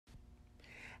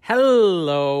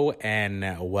Hello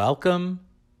and welcome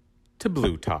to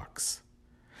Blue Talks.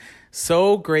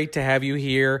 So great to have you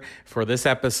here for this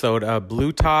episode of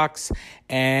Blue Talks,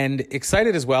 and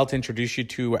excited as well to introduce you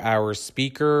to our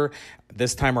speaker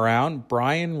this time around.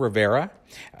 Brian Rivera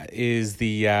is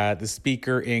the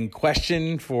speaker in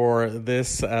question for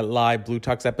this live Blue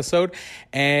Talks episode.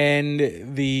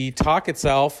 And the talk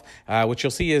itself, which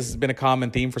you'll see has been a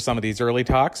common theme for some of these early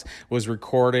talks, was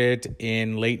recorded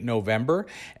in late November.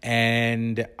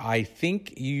 And I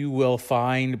think you will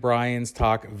find Brian's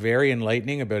talk very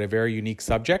enlightening about a very unique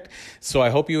subject. So I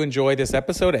hope you enjoy this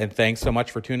episode, and thanks so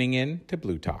much for tuning in to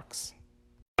Blue Talks.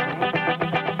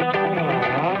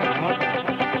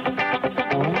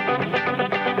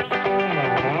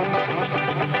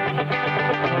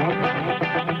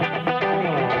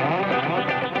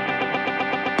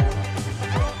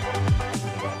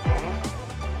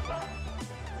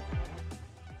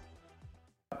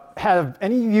 Have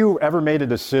any of you ever made a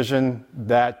decision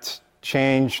that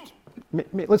changed,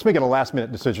 let's make it a last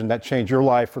minute decision that changed your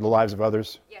life or the lives of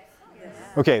others? Yes.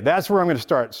 Okay, that's where I'm going to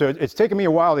start. So it's taken me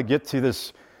a while to get to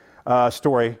this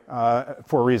story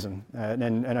for a reason,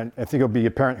 and I think it'll be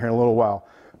apparent here in a little while.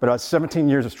 But 17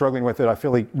 years of struggling with it, I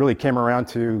feel really came around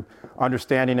to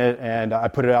understanding it, and I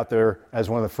put it out there as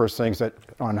one of the first things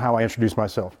on how I introduce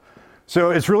myself.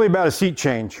 So it's really about a seat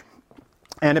change,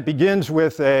 and it begins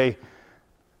with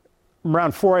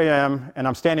around 4 a.m., and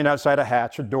I'm standing outside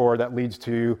a door that leads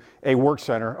to a work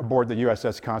center aboard the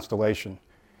USS Constellation.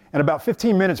 And about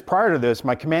 15 minutes prior to this,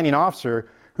 my commanding officer,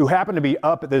 who happened to be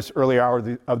up at this early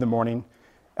hour of the morning,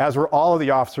 as were all of the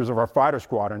officers of our fighter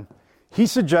squadron, he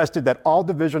suggested that all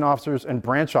division officers and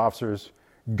branch officers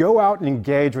go out and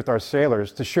engage with our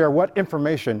sailors to share what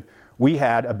information we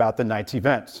had about the night's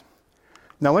events.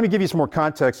 Now, let me give you some more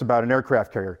context about an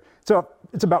aircraft carrier. So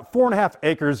it's about 4.5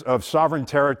 acres of sovereign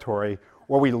territory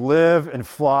where we live and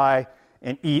fly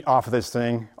and eat off of this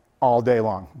thing all day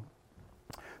long.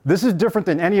 This is different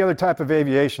than any other type of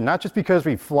aviation, not just because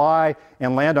we fly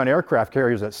and land on aircraft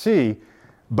carriers at sea,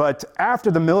 but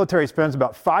after the military spends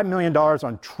about $5 million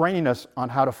on training us on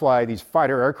how to fly these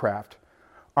fighter aircraft,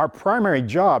 our primary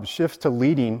job shifts to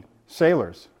leading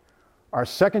sailors. Our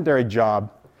secondary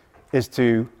job is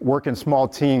to work in small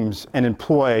teams and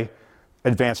employ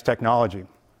advanced technology.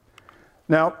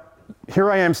 Now,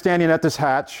 here I am standing at this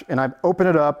hatch, and I open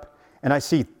it up, and I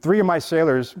see 3 of my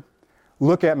sailors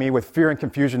look at me with fear and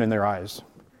confusion in their eyes.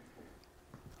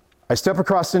 I step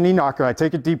across the knee knocker, I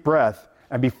take a deep breath,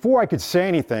 and before I could say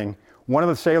anything, one of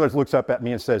the sailors looks up at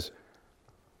me and says,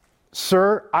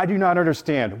 "Sir, I do not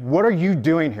understand. What are you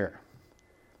doing here?"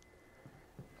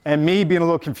 And me being a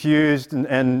little confused,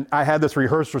 and I had this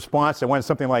rehearsed response that went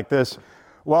something like this: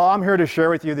 "Well, I'm here to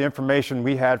share with you the information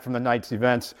we had from the night's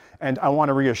events, and I want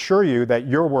to reassure you that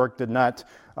your work did not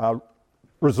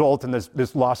result in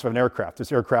this loss of an aircraft,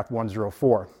 this aircraft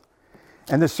 104.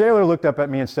 And the sailor looked up at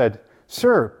me and said,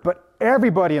 "Sir, but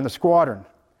everybody in the squadron,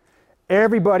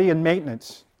 everybody in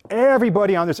maintenance,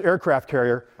 everybody on this aircraft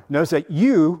carrier knows that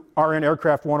you are in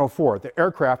aircraft 104, the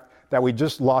aircraft that we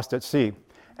just lost at sea."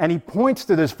 And he points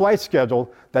to this flight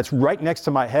schedule that's right next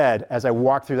to my head as I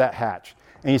walk through that hatch.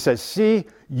 And he says, "See,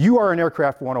 you are in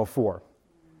aircraft 104.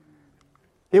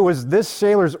 It was this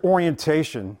sailor's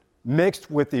orientation mixed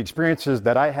with the experiences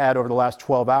that I had over the last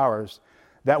 12 hours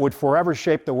that would forever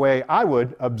shape the way I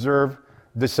would observe,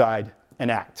 decide,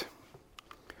 and act.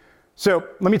 So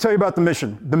let me tell you about the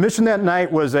mission. The mission that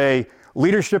night was a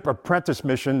leadership apprentice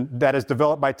mission that is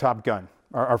developed by Top Gun,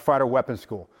 our fighter weapons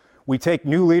school. We take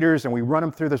new leaders and we run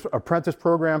them through this apprentice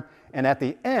program, and at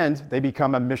the end, they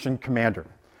become a mission commander.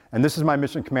 And this is my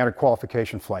mission commander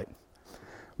qualification flight.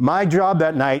 My job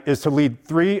that night is to lead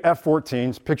 3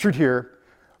 F-14s, pictured here,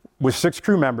 with 6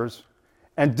 crew members,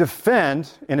 and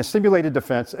defend in a simulated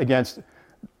defense against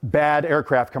bad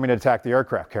aircraft coming to attack the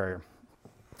aircraft carrier.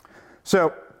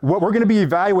 So what we're going to be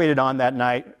evaluated on that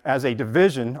night as a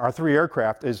division, our 3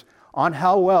 aircraft, is on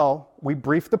how well we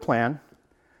brief the plan,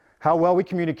 how well we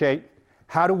communicate,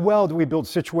 how well do we build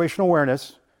situational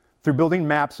awareness through building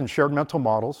maps and shared mental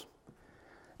models,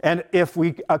 and if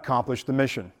we accomplish the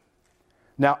mission.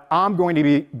 Now, I'm going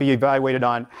to be evaluated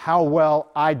on how well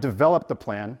I developed the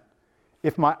plan,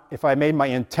 if I made my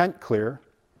intent clear,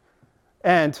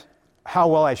 and how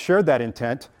well I shared that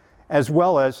intent, as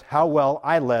well as how well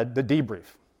I led the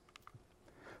debrief.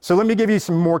 So let me give you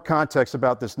some more context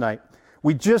about this night.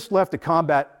 We just left the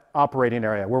combat operating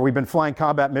area where we've been flying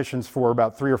combat missions for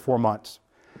about 3 or 4 months.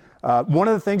 One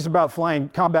of the things about flying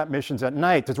combat missions at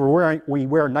night is we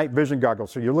wear night vision goggles,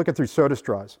 so you're looking through soda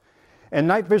straws. And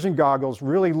night vision goggles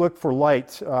really look for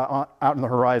light out on the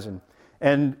horizon.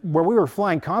 And where we were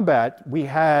flying combat, we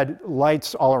had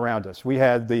lights all around us. We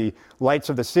had the lights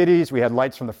of the cities, we had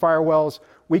lights from the firewalls.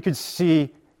 We could see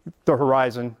the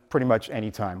horizon pretty much any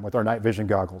time with our night vision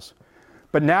goggles.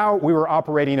 But now we were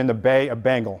operating in the Bay of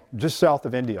Bengal, just south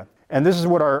of India. And this is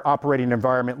what our operating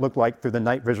environment looked like through the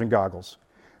night vision goggles.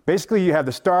 Basically, you have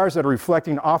the stars that are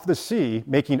reflecting off the sea,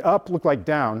 making up look like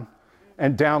down,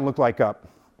 and down look like up.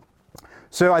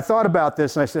 So I thought about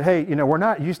this and I said, hey, we're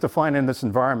not used to flying in this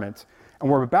environment, and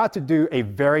we're about to do a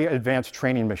very advanced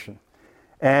training mission.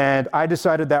 And I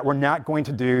decided that we're not going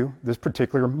to do this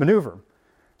particular maneuver.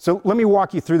 So let me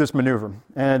walk you through this maneuver,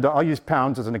 and I'll use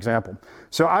pounds as an example.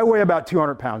 So I weigh about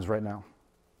 200 pounds right now.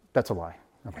 That's a lie.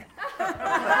 Okay.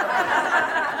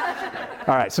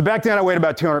 All right, so back then I weighed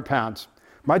about 200 pounds.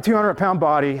 My 200-pound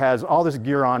body has all this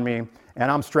gear on me,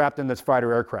 and I'm strapped in this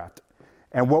fighter aircraft.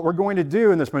 And what we're going to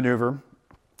do in this maneuver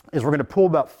is we're going to pull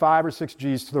about 5 or 6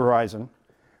 Gs to the horizon,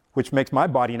 which makes my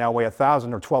body now weigh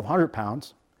 1,000 or 1,200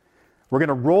 pounds. We're going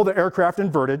to roll the aircraft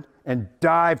inverted and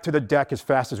dive to the deck as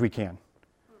fast as we can.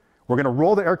 We're going to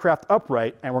roll the aircraft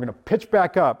upright, and we're going to pitch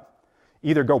back up,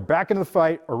 either go back into the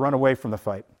fight or run away from the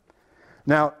fight.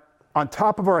 Now, on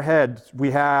top of our heads, we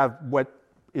have what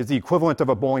is the equivalent of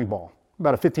a bowling ball,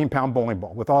 about a 15-pound bowling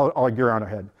ball with all our gear on our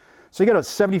head. So you got a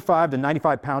 75 to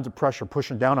 95 pounds of pressure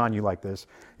pushing down on you like this.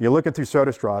 You're looking through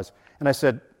soda straws. And I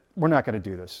said, we're not going to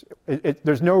do this.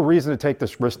 There's no reason to take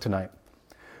this risk tonight.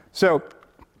 So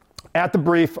at the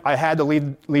brief, I had to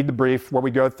lead the brief where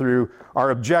we go through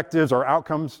our objectives, our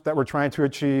outcomes that we're trying to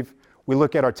achieve. We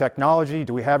look at our technology.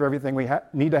 Do we have everything we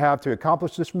need to have to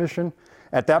accomplish this mission?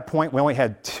 At that point, we only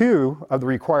had 2 of the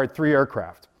required 3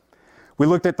 aircraft. We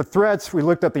looked at the threats, we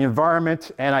looked at the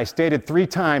environment, and I stated 3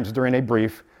 times during a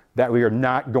brief that we are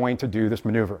not going to do this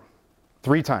maneuver.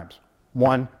 3 times.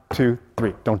 1, 2,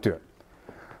 3. Don't do it.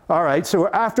 All right, so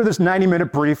after this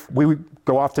 90-minute brief, we would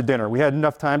go off to dinner. We had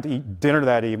enough time to eat dinner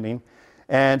that evening.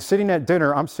 And sitting at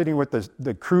dinner, I'm sitting with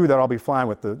the crew that I'll be flying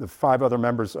with, the 5 other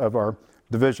members of our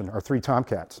division, our 3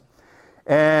 Tomcats.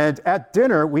 And at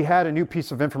dinner, we had a new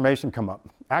piece of information come up.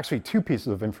 Actually, 2 pieces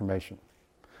of information.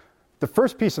 The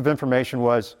first piece of information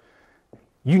was,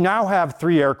 you now have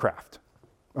 3 aircraft.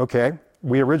 Okay,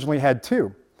 we originally had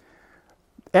 2.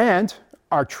 And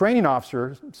our training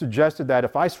officer suggested that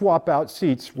if I swap out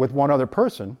seats with one other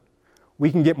person,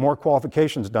 we can get more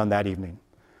qualifications done that evening.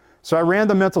 So I ran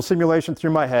the mental simulation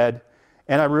through my head,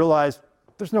 and I realized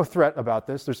there's no threat about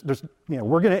this.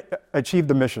 We're going to achieve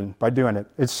the mission by doing it.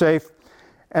 It's safe.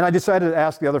 And I decided to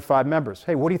ask the other 5 members,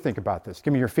 hey, what do you think about this?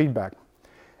 Give me your feedback.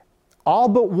 All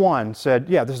but one said,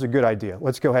 yeah, this is a good idea.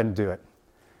 Let's go ahead and do it.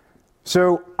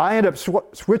 So I ended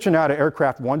up switching out of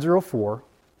aircraft 104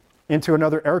 into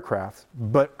another aircraft,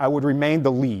 but I would remain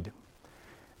the lead.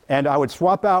 And I would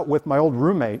swap out with my old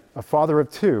roommate, a father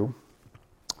of 2,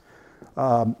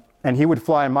 and he would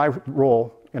fly in my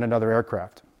role in another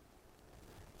aircraft.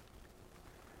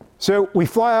 So we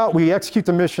fly out, we execute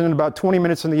the mission. In about 20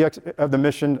 minutes of the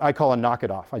mission, I call a knock it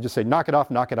off. I just say, knock it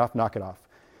off, knock it off, knock it off.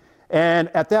 And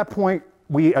at that point,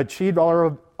 we achieved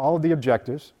all of the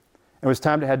objectives. It was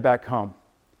time to head back home.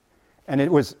 And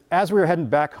it was as we were heading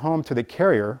back home to the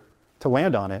carrier to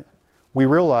land on it, we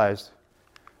realized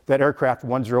that aircraft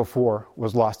 104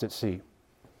 was lost at sea.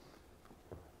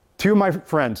 2 of my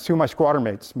friends, 2 of my squadron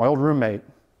mates, my old roommate,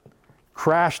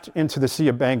 crashed into the Sea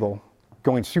of Bengal,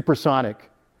 going supersonic,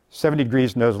 70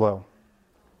 degrees nose low.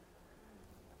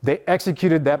 They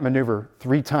executed that maneuver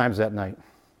 3 times that night.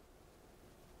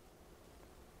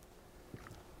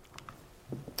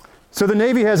 So the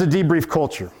Navy has a debrief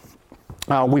culture.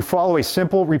 We follow a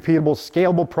simple, repeatable,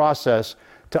 scalable process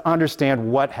to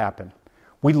understand what happened.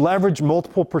 We leverage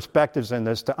multiple perspectives in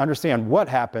this to understand what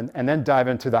happened and then dive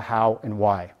into the how and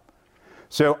why.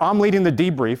 So I'm leading the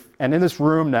debrief, and in this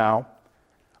room now,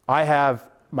 I have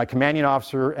my commanding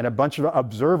officer and a bunch of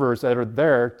observers that are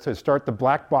there to start the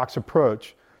black box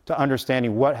approach to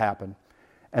understanding what happened.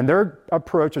 And their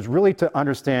approach is really to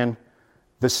understand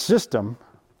the system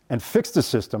and fix the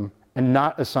system and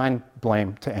not assign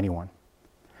blame to anyone.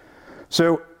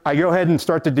 So I go ahead and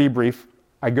start the debrief.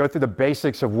 I go through the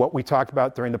basics of what we talked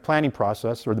about during the planning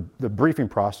process or the briefing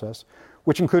process,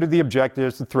 which included the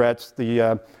objectives, the threats,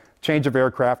 the change of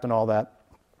aircraft and all that.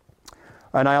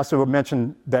 And I also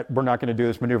mentioned that we're not going to do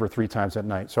this maneuver 3 times that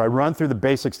night. So I run through the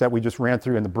basics that we just ran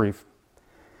through in the brief.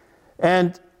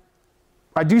 And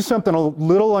I do something a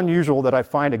little unusual that I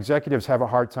find executives have a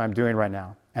hard time doing right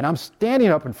now. And I'm standing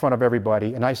up in front of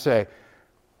everybody and I say,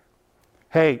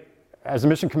 hey, as the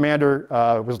mission commander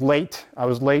I was late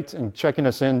in checking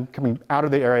us in, coming out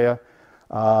of the area,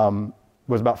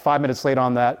 was about 5 minutes late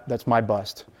on that. That's my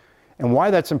bust. And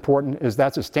why that's important is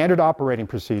that's a standard operating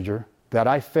procedure that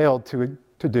I failed to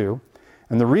do.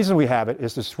 And the reason we have it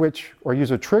is to switch or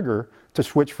use a trigger to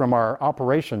switch from our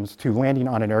operations to landing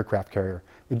on an aircraft carrier.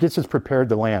 It gets us prepared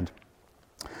to land.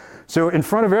 So in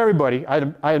front of everybody,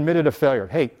 I admitted a failure.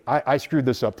 Hey, I screwed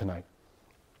this up tonight.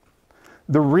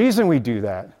 The reason we do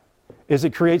that is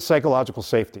it creates psychological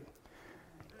safety.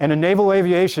 And in naval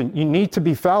aviation, you need to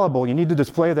be fallible. You need to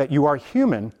display that you are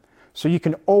human so you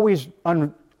can always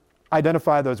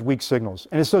identify those weak signals.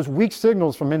 And it's those weak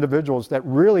signals from individuals that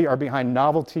really are behind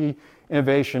novelty,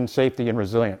 innovation, safety, and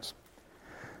resilience.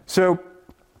 So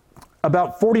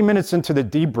about 40 minutes into the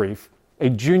debrief, a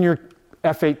junior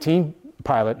F-18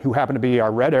 pilot who happened to be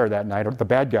our Red Air that night, or the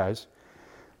bad guys,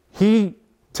 he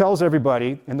tells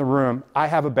everybody in the room, I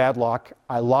have a bad lock.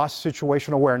 I lost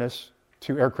situational awareness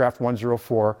to aircraft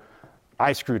 104.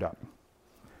 I screwed up.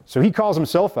 So he calls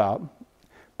himself out,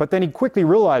 but then he quickly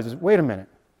realizes, wait a minute,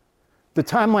 the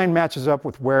timeline matches up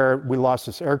with where we lost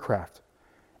this aircraft.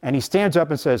 And he stands up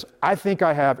and says, I think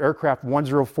I have aircraft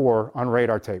 104 on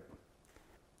radar tape.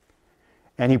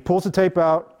 And he pulls the tape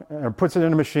out and puts it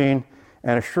in a machine,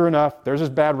 and sure enough, there's this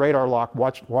bad radar lock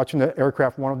watching the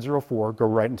aircraft 104 go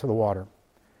right into the water.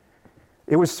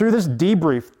 It was through this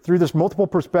debrief, through this multiple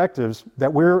perspectives,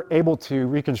 that we're able to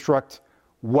reconstruct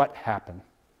what happened.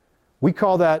 We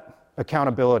call that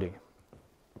accountability.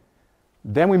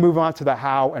 Then we move on to the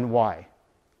how and why.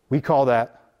 We call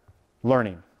that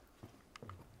learning.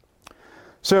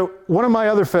 So one of my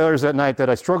other failures that night that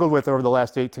I struggled with over the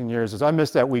last 18 years is I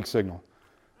missed that weak signal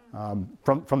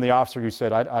from the officer who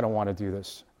said, I don't want to do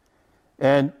this.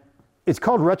 And it's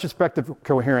called retrospective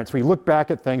coherence. We look back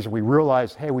at things and we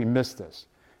realize, hey, we missed this.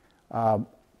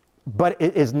 But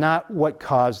it is not what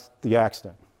caused the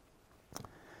accident.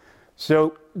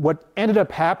 So what ended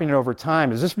up happening over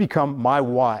time is this become my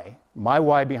why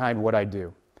behind what I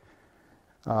do.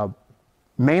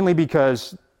 Mainly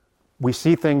because we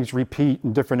see things repeat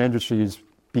in different industries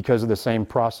because of the same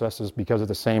processes, because of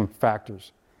the same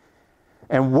factors.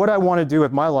 And what I want to do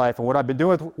with my life, and what I've been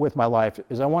doing with my life,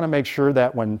 is I want to make sure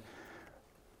that when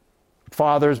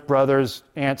fathers, brothers,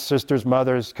 aunts, sisters,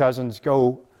 mothers, cousins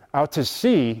go out to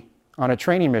sea on a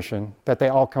training mission, that they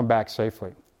all come back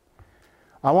safely.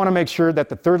 I want to make sure that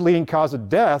the third leading cause of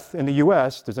death in the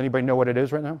U.S., does anybody know what it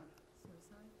is right now?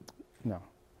 Suicide? No.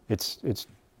 It's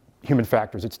human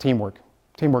factors. It's teamwork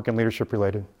and leadership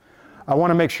related. I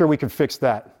want to make sure we can fix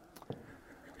that.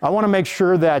 I want to make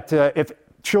sure that if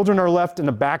children are left in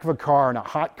the back of a car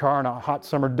on a hot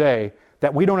summer day,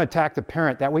 that we don't attack the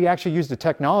parent, that we actually use the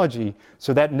technology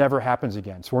so that never happens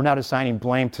again. So we're not assigning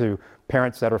blame to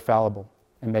parents that are fallible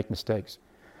and make mistakes.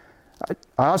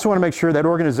 I also want to make sure that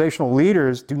organizational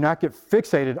leaders do not get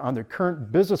fixated on their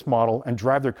current business model and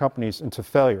drive their companies into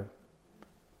failure.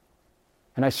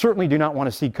 And I certainly do not want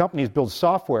to see companies build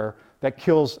software that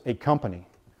kills a company,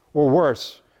 or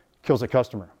worse, kills a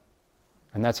customer.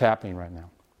 And that's happening right now.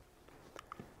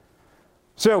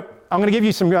 So I'm going to give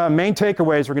you some main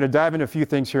takeaways. We're going to dive into a few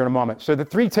things here in a moment. So the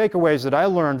three takeaways that I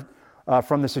learned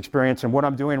from this experience and what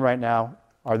I'm doing right now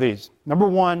are these. Number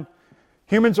one,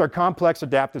 humans are complex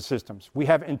adaptive systems. We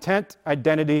have intent,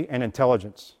 identity, and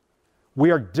intelligence. We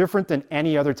are different than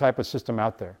any other type of system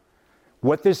out there.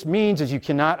 What this means is you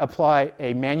cannot apply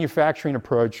a manufacturing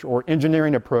approach or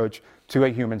engineering approach to a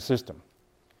human system.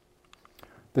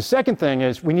 The second thing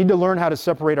is we need to learn how to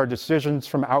separate our decisions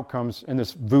from outcomes in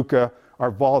this VUCA, our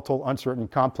volatile, uncertain,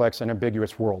 complex, and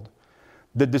ambiguous world.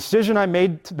 The decision I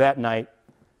made that night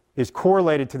is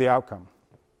correlated to the outcome.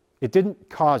 It didn't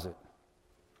cause it.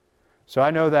 So I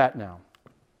know that now.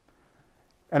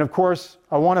 And of course,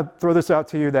 I want to throw this out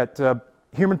to you that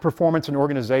human performance in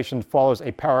organization follows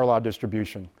a power law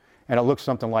distribution, and it looks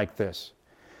something like this.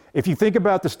 If you think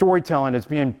about the storytelling as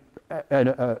being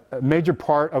a major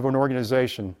part of an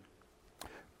organization,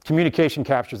 communication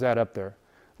captures that up there.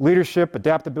 Leadership,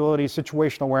 adaptability,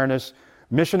 situational awareness,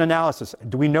 mission analysis.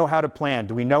 Do we know how to plan?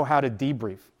 Do we know how to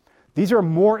debrief? These are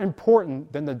more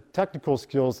important than the technical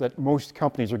skills that most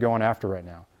companies are going after right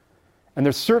now. And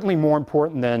they're certainly more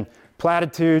important than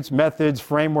platitudes, methods,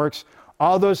 frameworks,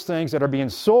 all those things that are being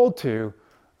sold to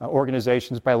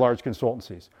organizations by large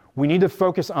consultancies. We need to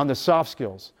focus on the soft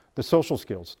skills, the social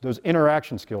skills, those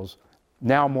interaction skills,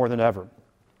 now more than ever.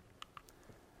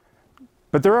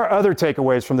 But there are other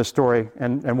takeaways from this story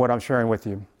and what I'm sharing with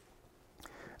you.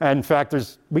 And in fact,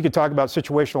 we could talk about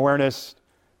situational awareness,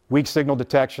 weak signal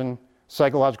detection,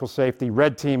 psychological safety,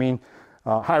 red teaming,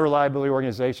 high reliability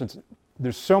organizations.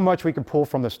 There's so much we can pull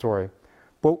from this story.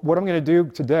 But what I'm going to do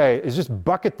today is just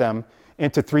bucket them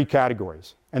into three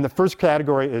categories. And the first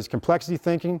category is complexity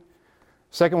thinking,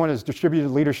 second one is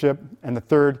distributed leadership, and the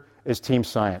third is team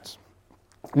science.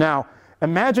 Now,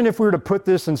 imagine if we were to put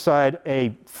this inside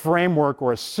a framework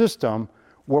or a system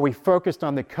where we focused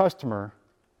on the customer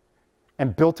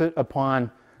and built it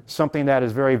upon something that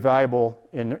is very valuable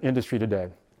in industry today.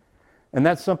 And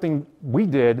that's something we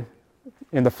did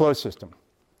in the flow system.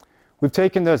 We've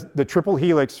taken the triple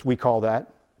helix, we call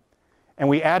that, and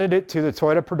we added it to the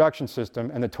Toyota production system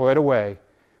and the Toyota way,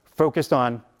 focused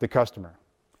on the customer.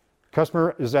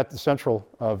 Customer is at the central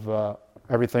of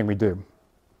everything we do.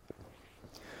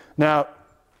 Now,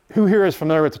 who here is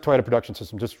familiar with the Toyota production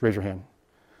system? Just raise your hand.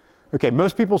 Okay,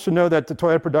 most people should know that the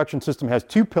Toyota production system has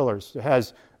two pillars. It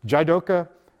has Jidoka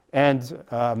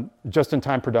and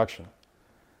just-in-time production.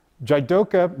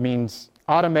 Jidoka means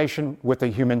automation with a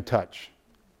human touch.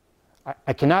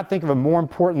 I cannot think of a more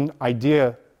important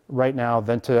idea right now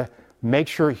than to make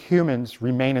sure humans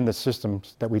remain in the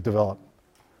systems that we develop.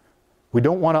 We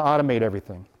don't want to automate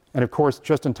everything. And of course,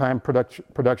 just-in-time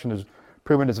production has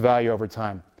proven its value over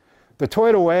time. The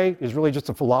Toyota way is really just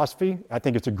a philosophy. I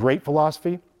think it's a great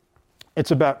philosophy.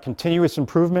 It's about continuous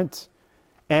improvement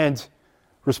and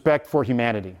respect for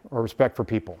humanity, or respect for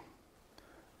people.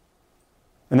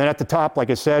 And then at the top, like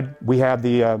I said, we have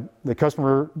the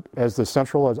customer as the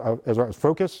central, as our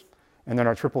focus, and then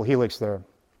our triple helix there.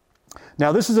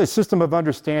 Now, this is a system of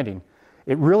understanding.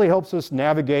 It really helps us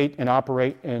navigate and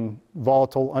operate in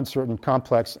volatile, uncertain,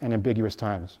 complex, and ambiguous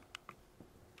times.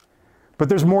 But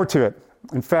there's more to it.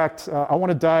 In fact, I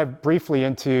want to dive briefly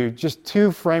into just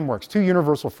two frameworks, two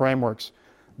universal frameworks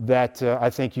that I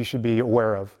think you should be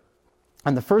aware of.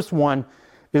 And the first one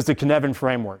is the Cynefin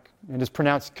framework, and it's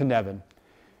pronounced Cynefin.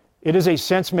 It is a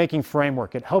sense-making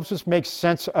framework. It helps us make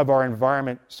sense of our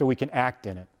environment so we can act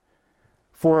in it.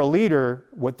 For a leader,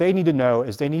 what they need to know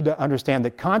is they need to understand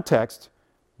the context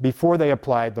before they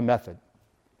apply the method.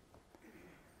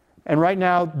 And right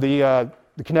now, the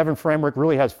Cynefin framework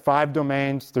really has 5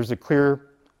 domains. There's a clear,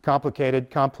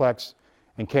 complicated, complex,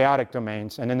 and chaotic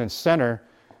domains. And in the center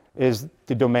is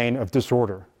the domain of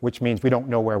disorder, which means we don't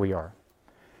know where we are.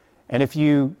 And if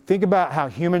you think about how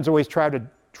humans always try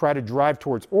to drive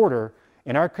towards order,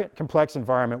 in our complex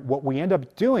environment, what we end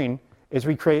up doing is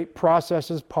we create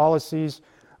processes, policies,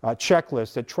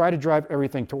 checklists that try to drive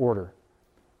everything to order.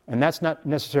 And that's not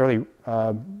necessarily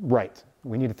right.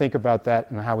 We need to think about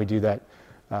that and how we do that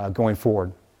going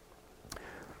forward.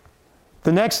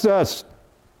 The next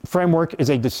framework is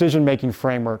a decision-making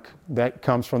framework that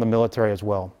comes from the military as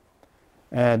well.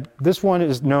 And this one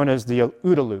is known as the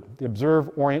OODA loop, the Observe,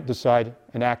 Orient, Decide,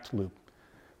 and Act loop.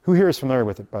 Who here is familiar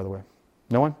with it, by the way?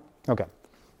 No one? Okay.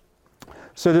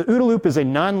 So the OODA loop is a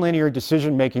nonlinear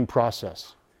decision-making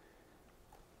process.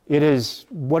 It is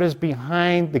what is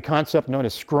behind the concept known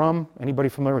as Scrum. Anybody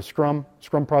familiar with Scrum?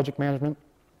 Scrum project management?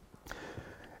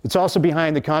 It's also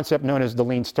behind the concept known as the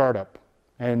Lean Startup.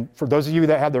 And for those of you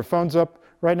that have their phones up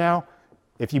right now,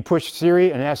 if you push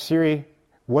Siri and ask Siri,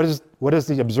 what is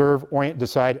the Observe, Orient,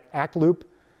 Decide, Act loop?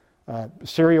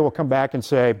 Siri will come back and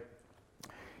say,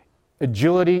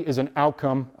 agility is an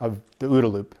outcome of the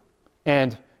OODA loop,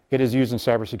 and it is used in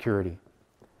cybersecurity.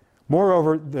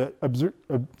 Moreover, the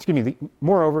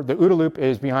OODA loop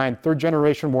is behind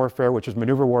third-generation warfare, which is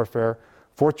maneuver warfare,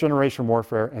 fourth-generation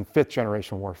warfare, and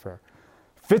fifth-generation warfare.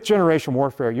 Fifth-generation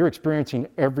warfare, you're experiencing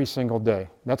every single day.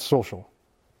 That's social.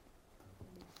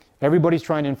 Everybody's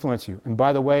trying to influence you. And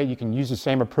by the way, you can use the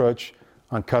same approach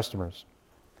on customers.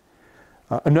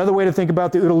 Another way to think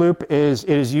about the OODA loop is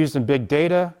it is used in big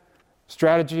data,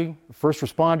 strategy, first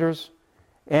responders,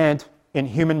 and in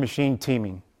human-machine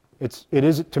teaming.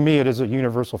 To me, it is a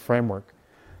universal framework.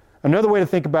 Another way to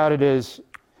think about it is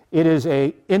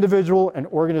an individual and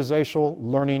organizational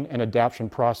learning and adaptation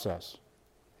process,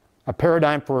 a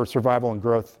paradigm for survival and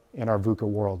growth in our VUCA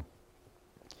world.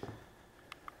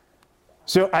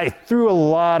 So I threw a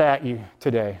lot at you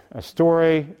today, a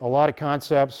story, a lot of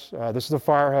concepts. This is a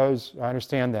fire hose, I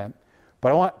understand that.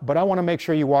 But I want to make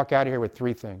sure you walk out of here with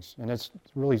 3 things, and it's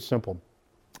really simple.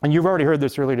 And you've already heard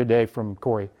this earlier today from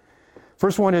Corey.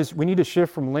 First one is we need to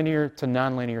shift from linear to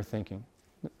nonlinear thinking.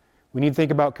 We need to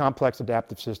think about complex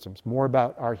adaptive systems, more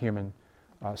about our human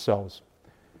selves.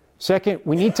 Second,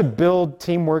 we need to build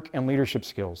teamwork and leadership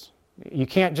skills. You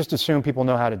can't just assume people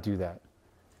know how to do that.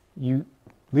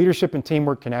 Leadership and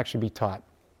teamwork can actually be taught.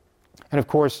 And of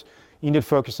course, you need to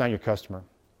focus on your customer.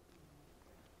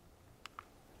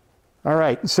 All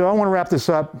right, so I want to wrap this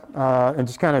up and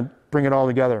just kind of bring it all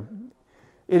together.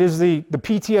 It is the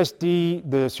PTSD,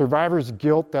 the survivor's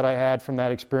guilt that I had from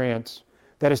that experience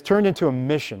that has turned into a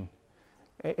mission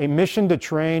to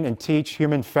train and teach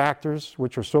human factors,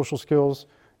 which are social skills,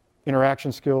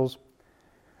 interaction skills,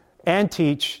 and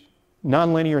teach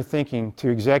nonlinear thinking to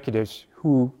executives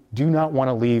who do not want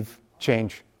to leave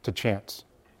change to chance.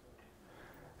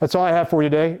 That's all I have for you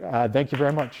today. Thank you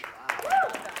very much.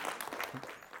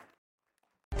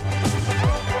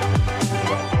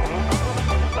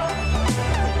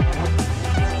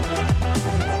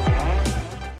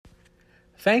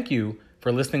 Thank you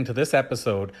for listening to this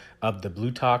episode of the Blue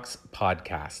Talks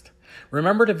podcast.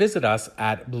 Remember to visit us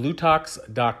at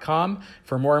bluetalks.com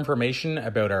for more information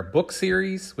about our book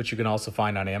series, which you can also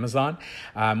find on Amazon,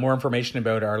 more information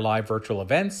about our live virtual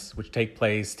events, which take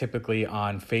place typically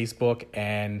on Facebook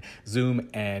and Zoom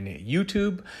and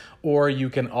YouTube, or you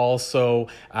can also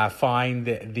find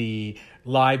the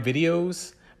live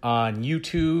videos on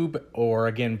YouTube or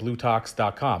again,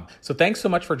 bluetalks.com. So thanks so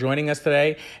much for joining us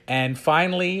today. And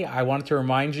finally, I wanted to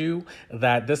remind you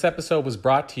that this episode was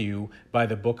brought to you by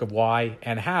the Book of Why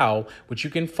and How, which you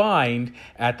can find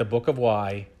at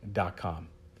thebookofwhy.com.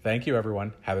 Thank you,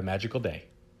 everyone. Have a magical day.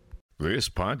 This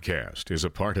podcast is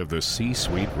a part of the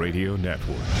C-Suite Radio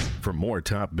Network. For more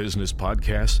top business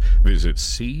podcasts, visit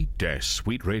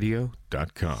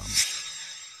c-suiteradio.com.